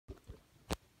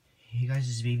Hey guys,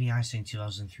 this is Baby Einstein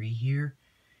 2003 here.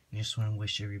 I just want to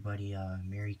wish everybody a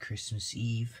Merry Christmas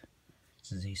Eve.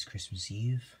 Since today's Christmas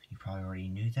Eve, you probably already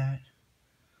knew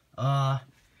that.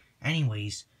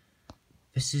 Anyways,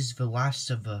 this is the last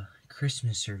of the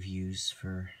Christmas reviews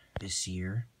for this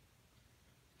year.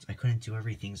 I couldn't do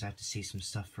everything, so I have to save some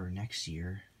stuff for next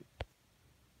year.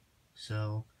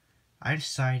 So, I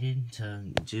decided to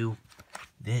do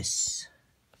this.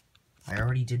 I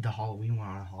already did the Halloween one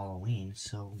on Halloween,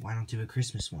 so why not do a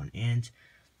Christmas one? And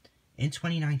in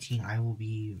 2019, I will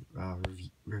be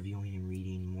reviewing and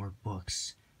reading more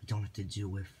books that don't have to do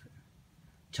with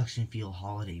Chuck Field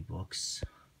holiday books.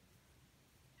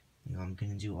 You know, I'm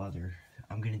gonna do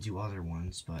other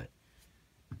ones, but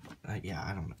yeah,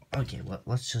 I don't know. Okay,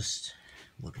 let's just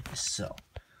look at this. So,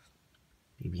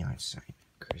 Baby Einstein,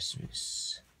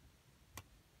 Christmas.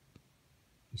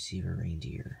 You see the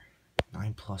reindeer.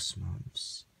 9+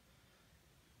 months.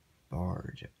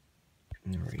 Bard.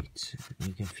 Alright.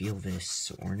 You can feel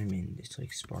this ornament. It's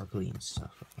like sparkly and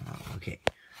stuff. Okay.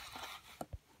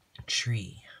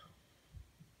 Tree.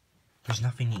 There's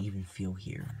nothing to even feel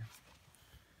here.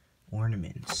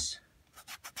 Ornaments.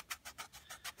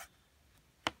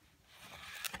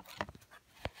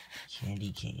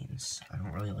 Candy canes. I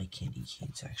don't really like candy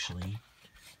canes, actually.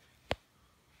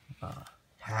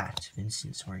 Hat.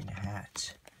 Vincent's wearing a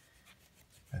hat.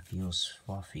 That feels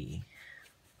fluffy,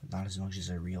 but not as much as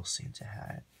a real Santa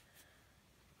hat.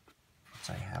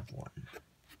 But I have one.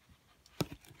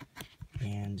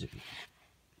 And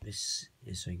this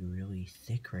is like really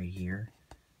thick right here.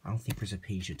 I don't think there's a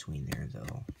page between there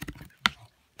though.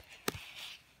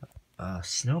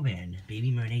 Snowman.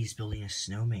 Baby Monet's building a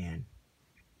snowman.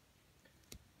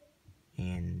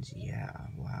 And yeah,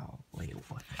 wow. Wait,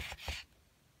 what?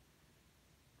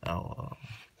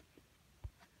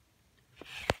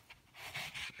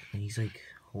 And he's like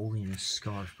holding a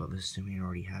scarf, but the snowman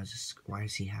already has a scarf. Why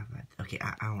does he have that? Okay,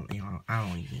 I don't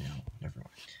even know. Never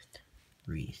mind.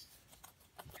 Wreath.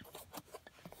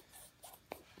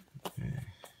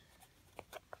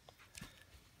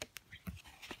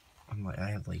 I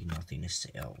have like nothing to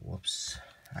say. Oh, whoops.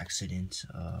 Accident.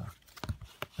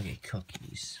 Okay,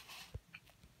 cookies.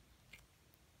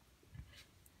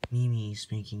 Mimi's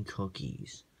making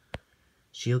cookies.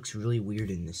 She looks really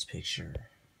weird in this picture.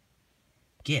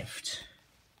 Gift.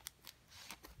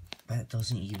 That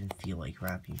doesn't even feel like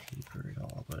wrapping paper at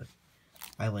all, but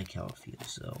I like how it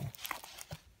feels, so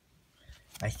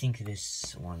I think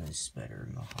this one is better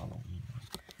than the Halloween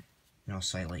one. And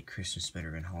also, I like Christmas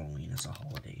better than Halloween as a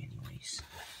holiday anyways.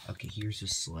 Okay, here's a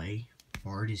sleigh.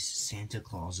 Bard is Santa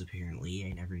Claus, apparently.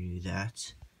 I never knew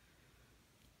that.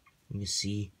 You can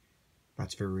see,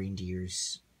 that's for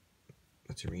reindeers.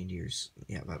 That's a reindeer's,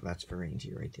 yeah, that's for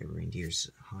reindeer right there. Reindeer's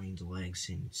hind legs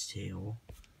and its tail.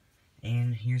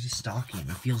 And here's a stocking.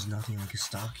 It feels nothing like a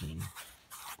stocking.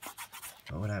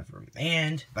 But whatever.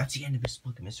 And that's the end of this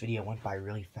book. And this video went by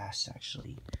really fast,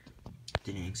 actually.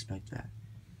 Didn't expect that.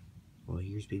 Well,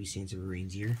 here's Baby Santa the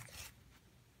reindeer.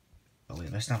 Oh,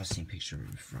 wait, that's not the same picture in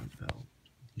the front, though.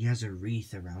 He has a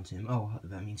wreath around him. Oh,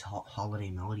 that means Holiday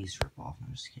Melodies rip-off.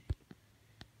 I'm just kidding.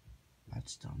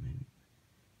 That's dumb. And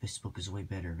this book is way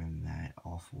better than that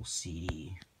awful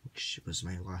CD, which was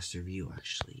my last review,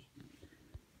 actually.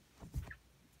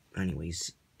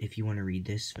 Anyways, if you want to read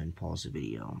this, then pause the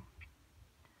video.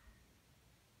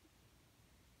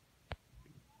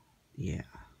 Yeah.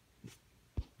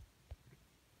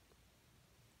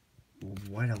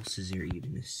 What else is there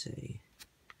even to say?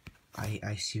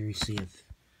 I seriously have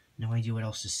no idea what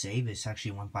else to say. This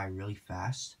actually went by really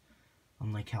fast.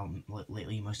 Unlike how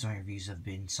lately most of my reviews have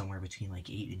been somewhere between like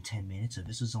 8 and 10 minutes, so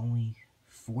this was only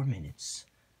 4 minutes.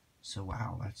 So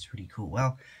wow, that's pretty cool.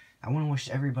 Well, I want to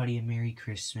wish everybody a Merry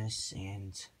Christmas,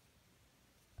 and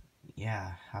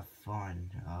yeah, have fun.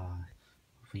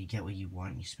 Hopefully you get what you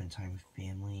want, you spend time with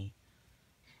family.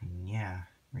 And yeah,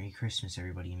 Merry Christmas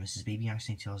everybody. And this is Baby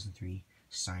Einstein 2003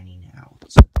 signing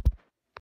out.